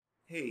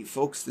Hey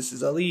folks, this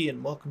is Ali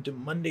and welcome to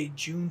Monday,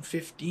 June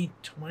 15th,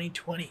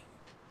 2020.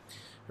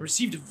 I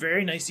received a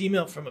very nice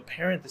email from a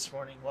parent this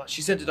morning. Well,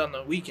 she sent it on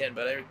the weekend,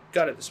 but I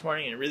got it this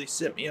morning and it really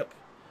set me up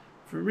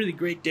for a really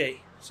great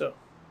day. So,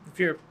 if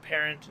you're a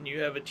parent and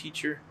you have a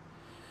teacher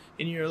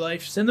in your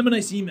life, send them a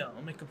nice email.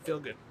 It'll make them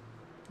feel good.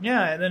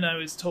 Yeah, and then I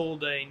was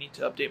told I need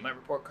to update my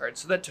report card,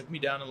 so that took me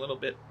down a little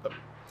bit. But,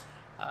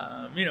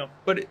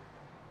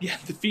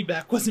 the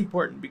feedback was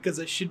important because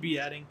I should be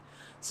adding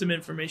some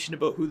information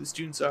about who the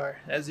students are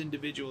as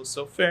individuals,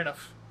 so fair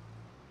enough.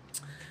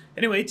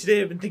 Anyway,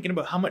 today I've been thinking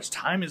about how much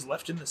time is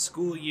left in the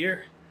school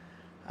year.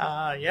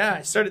 I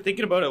started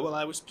thinking about it while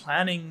I was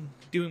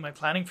doing my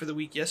planning for the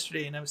week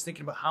yesterday, and I was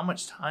thinking about how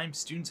much time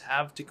students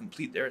have to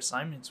complete their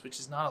assignments,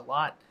 which is not a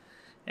lot.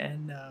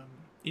 And,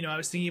 I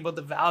was thinking about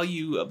the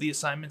value of the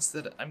assignments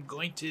that I'm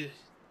going to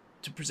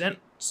present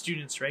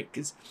students, right?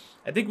 Because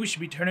I think we should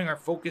be turning our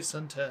focus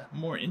onto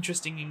more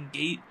interesting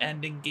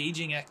and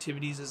engaging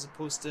activities as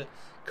opposed to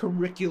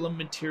curriculum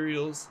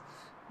materials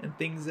and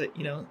things that,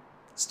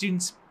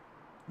 students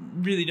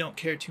really don't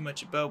care too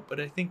much about. But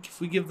I think if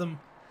we give them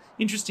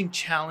interesting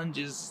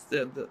challenges,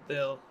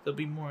 they'll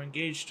be more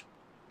engaged.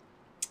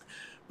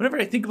 Whenever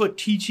I think about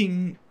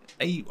teaching,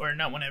 I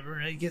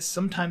guess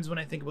sometimes when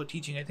I think about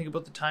teaching, I think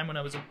about the time when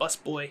I was a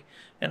busboy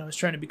and I was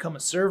trying to become a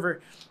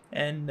server,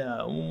 and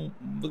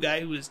the guy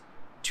who was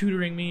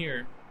tutoring me,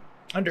 or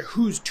under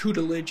whose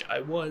tutelage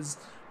I was,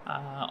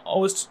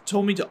 always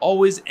told me to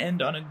always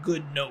end on a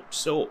good note.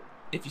 So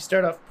if you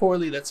start off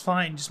poorly, that's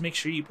fine. Just make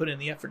sure you put in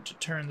the effort to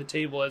turn the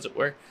table, as it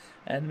were,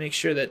 and make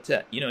sure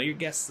that your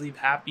guests leave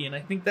happy. And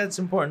I think that's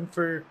important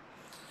for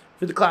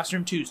the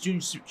classroom too.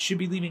 Students should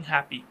be leaving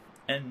happy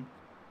and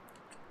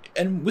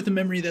with a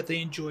memory that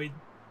they enjoyed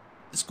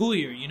the school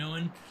year,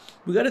 and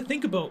we got to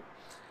think about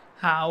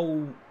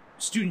how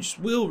students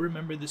will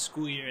remember the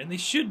school year, and they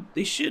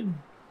should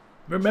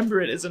remember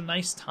it as a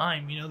nice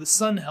time. The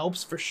sun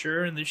helps for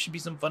sure, and there should be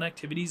some fun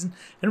activities,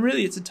 and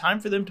really it's a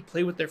time for them to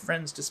play with their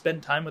friends, to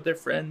spend time with their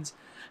friends,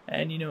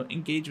 and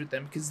engage with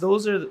them, because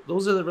those are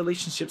the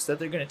relationships that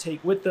they're going to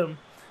take with them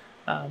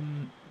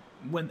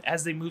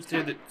as they move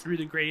through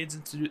the grades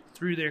and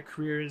through their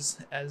careers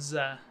as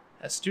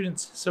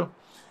students. So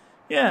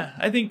yeah,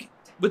 I think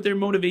with their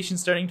motivation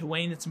starting to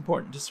wane, it's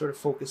important to sort of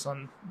focus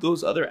on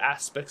those other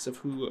aspects of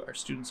who our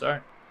students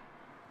are.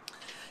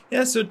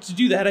 Yeah, so to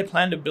do that, I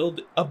plan to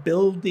build a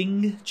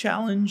building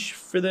challenge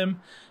for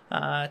them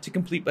to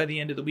complete by the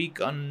end of the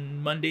week.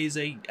 On Mondays,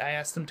 I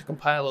ask them to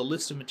compile a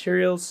list of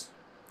materials,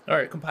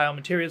 or compile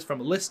materials from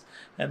a list,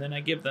 and then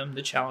I give them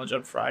the challenge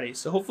on Friday.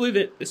 So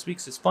hopefully this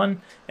week's is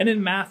fun. And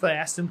in math, I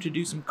asked them to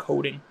do some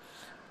coding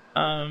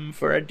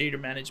for our data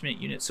management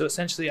unit. So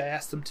essentially, I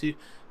asked them to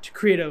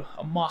create a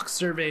mock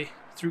survey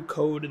through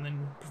code and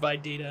then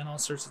provide data and all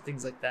sorts of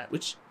things like that,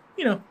 which,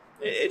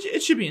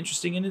 it should be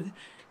interesting, and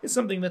it's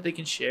something that they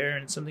can share,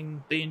 and it's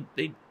something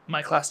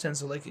my class tends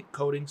to like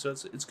coding, so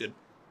it's good.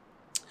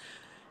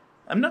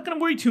 I'm not going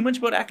to worry too much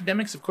about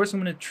academics. Of course,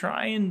 I'm going to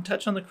try and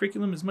touch on the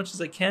curriculum as much as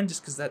I can,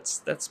 just because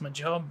that's my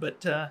job,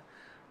 but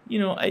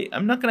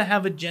I'm not going to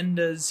have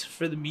agendas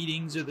for the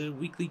meetings or the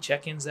weekly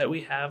check-ins that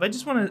we have. I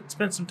just want to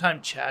spend some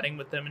time chatting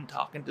with them and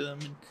talking to them,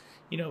 and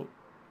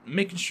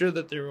making sure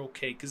that they're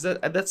okay, because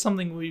that's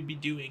something we'd be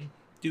doing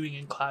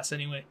in class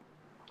anyway.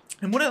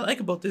 And what I like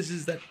about this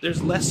is that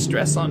there's less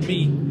stress on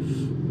me.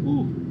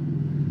 Ooh,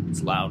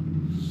 it's loud.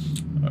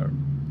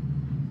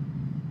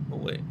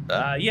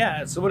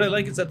 So what I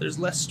like is that there's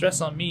less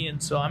stress on me,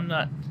 and so I'm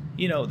not,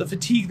 the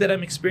fatigue that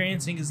I'm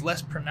experiencing is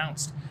less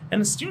pronounced. And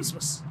the students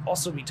must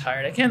also be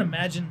tired. I can't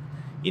imagine,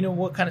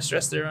 what kind of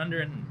stress they're under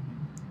and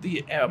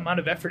the amount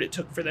of effort it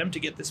took for them to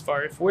get this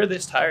far. If we're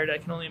this tired, I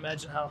can only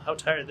imagine how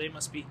tired they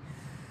must be.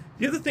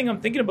 The other thing I'm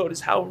thinking about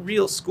is how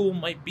real school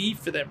might be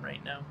for them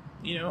right now.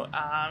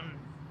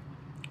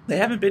 They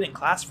haven't been in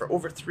class for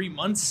over 3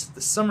 months.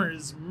 The summer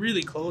is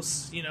really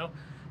close,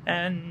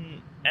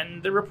 and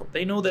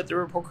they know that the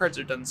report cards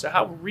are done. So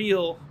how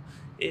real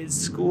is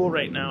school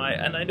right now?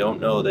 I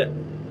don't know that.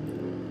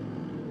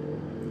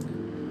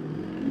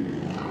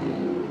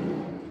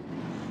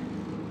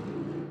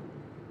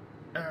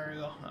 There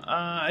we go.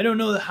 I don't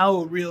know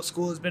how real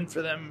school has been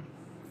for them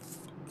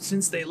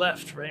since they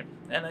left, right?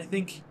 And I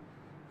think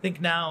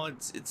now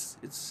it's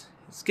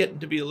getting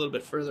to be a little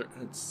bit further.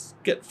 It's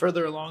get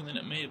further along than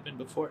it may have been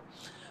before.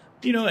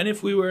 And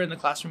if we were in the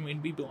classroom,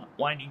 we'd be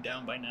winding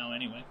down by now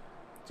anyway.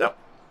 So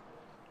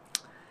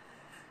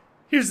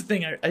here's the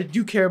thing: I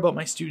do care about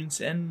my students,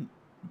 and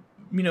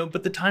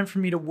but the time for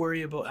me to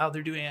worry about how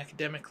they're doing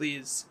academically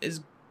is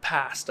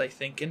past, I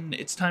think, and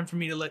it's time for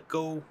me to let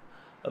go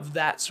of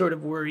that sort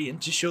of worry and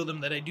to show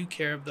them that I do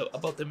care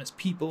about them as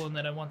people, and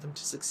that I want them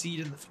to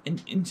succeed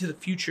into the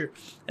future.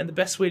 And the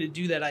best way to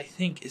do that, I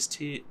think, is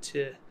to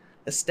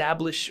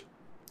establish,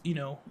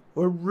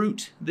 or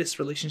root this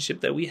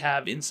relationship that we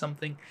have in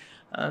something.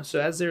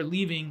 So as they're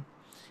leaving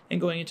and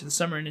going into the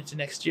summer and into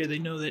next year, they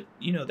know that,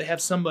 they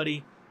have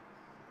somebody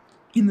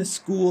in the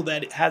school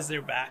that has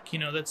their back,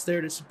 that's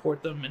there to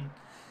support them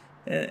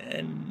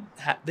and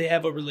they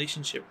have a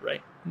relationship,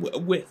 right,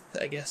 with,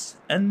 I guess.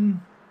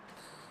 And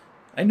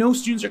I know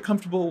students are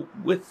comfortable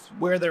with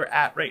where they're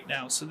at right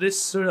now, so this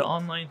sort of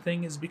online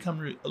thing has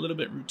become a little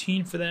bit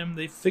routine for them.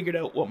 They've figured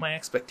out what my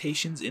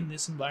expectations in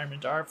this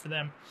environment are for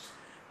them.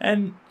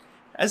 And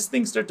as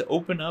things start to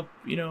open up,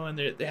 and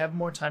they have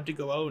more time to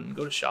go out and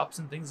go to shops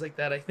and things like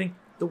that, I think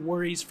the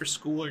worries for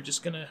school are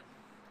just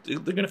they're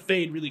gonna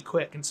fade really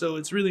quick. And so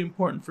it's really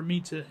important for me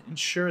to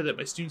ensure that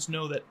my students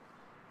know that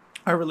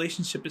our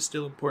relationship is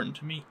still important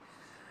to me.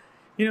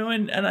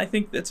 And I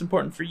think that's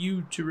important for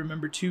you to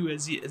remember too,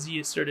 as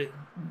you sort of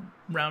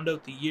round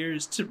out the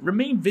years, to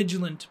remain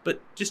vigilant,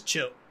 but just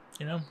chill,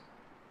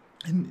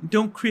 and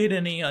don't create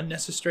any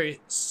unnecessary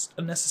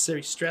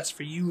stress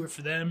for you or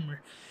for them,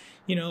 or,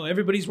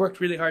 everybody's worked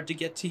really hard to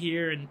get to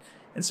here.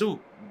 And so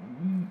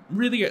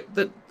really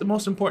the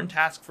most important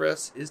task for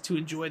us is to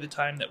enjoy the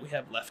time that we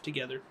have left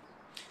together.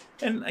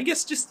 And I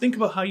guess just think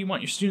about how you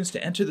want your students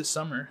to enter the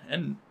summer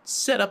and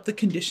set up the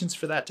conditions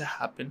for that to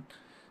happen,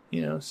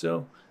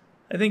 so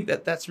I think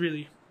that's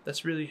really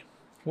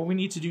what we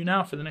need to do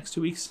now for the next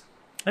 2 weeks.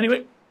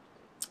 Anyway,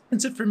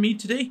 that's it for me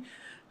today.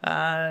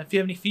 If you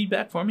have any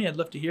feedback for me, I'd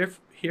love to hear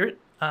it.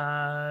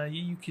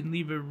 You can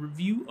leave a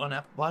review on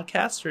Apple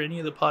Podcasts or any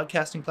of the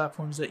podcasting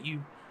platforms that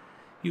you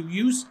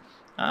use.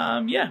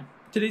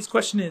 Today's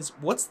question is,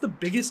 what's the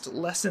biggest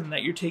lesson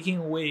that you're taking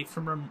away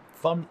from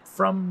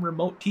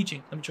remote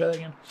teaching? Let me try that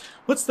again.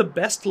 What's the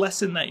best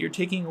lesson that you're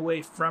taking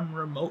away from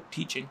remote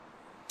teaching?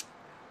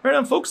 Right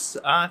on, folks.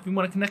 If you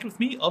want to connect with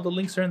me, all the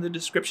links are in the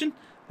description.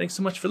 Thanks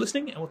so much for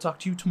listening, and we'll talk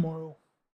to you tomorrow.